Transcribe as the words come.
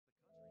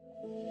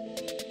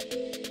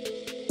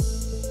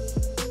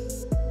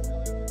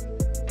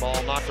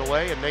Ball knocked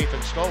away, and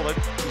Nathan stole it.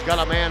 He's got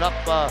a man up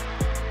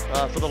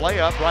for the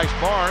layup. Bryce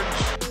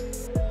Barnes.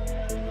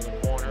 Into the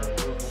corner,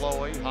 Luke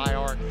Lowy, high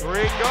arc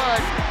three,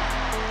 good.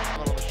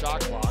 On the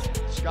shot clock.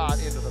 Scott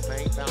into the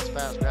paint, bounce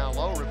pass down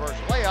low, reverse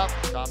layup.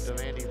 Top to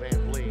Andy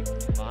Van Vliet.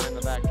 Behind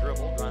the back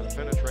dribble, trying to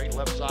penetrate.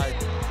 Left side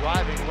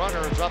driving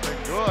runner is up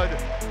and good.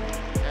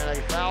 And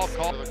a foul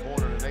call to the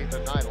corner to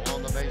Nathan Knight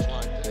along the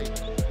baseline.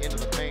 Into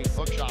the paint,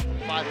 hook shot from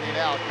 5 feet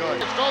out,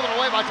 good. It's stolen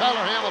away by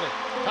Tyler Hamilton.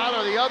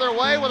 Tyler the other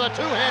way with a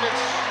two-handed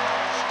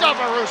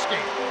stufferooski.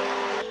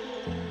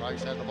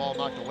 Bryce had the ball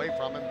knocked away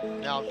from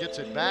him. Now gets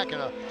it back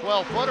and a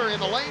 12-footer in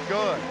the lane,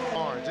 good.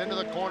 Barnes into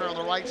the corner on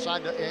the right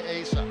side to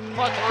Asa.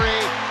 For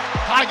three,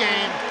 tie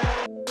game.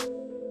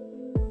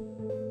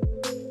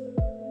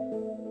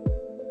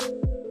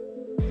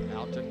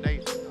 Out to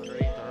Nathan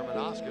underneath the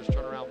Hermanauskas.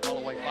 Turnaround, fall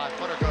away,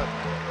 5-footer, good.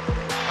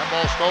 That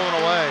ball stolen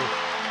away.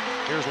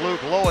 Here's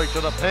Luke Lowy to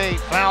the paint.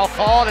 Foul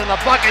called and the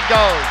bucket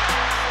goes.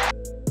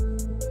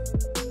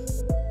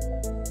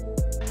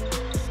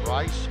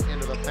 Bryce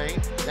into the paint.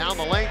 Down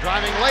the lane,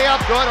 driving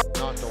layup, good.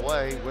 Knocked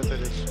away with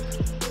it is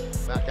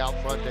back out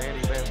front to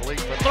Andy Van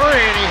Vliet for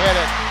three, and he hit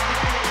it.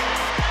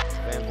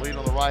 Van Vliet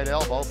on the right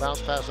elbow.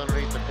 Bounce pass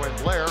underneath to Quinn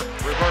Blair.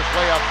 Reverse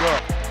layup,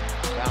 good.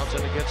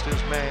 Bouncing against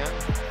his man.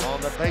 On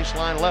the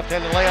baseline,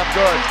 left-handed layup,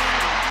 good.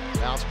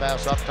 Bounce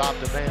pass up top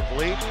to Van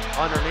Vliet.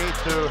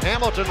 Underneath to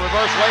Hamilton.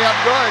 Reverse layup,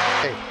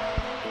 good.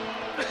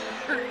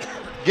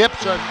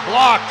 Gibson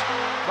blocked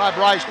by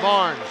Bryce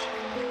Barnes.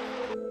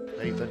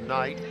 Nathan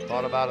Knight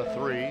thought about a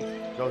three.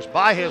 Goes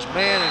by his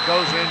man and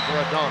goes in for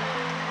a dunk.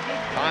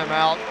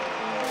 Timeout.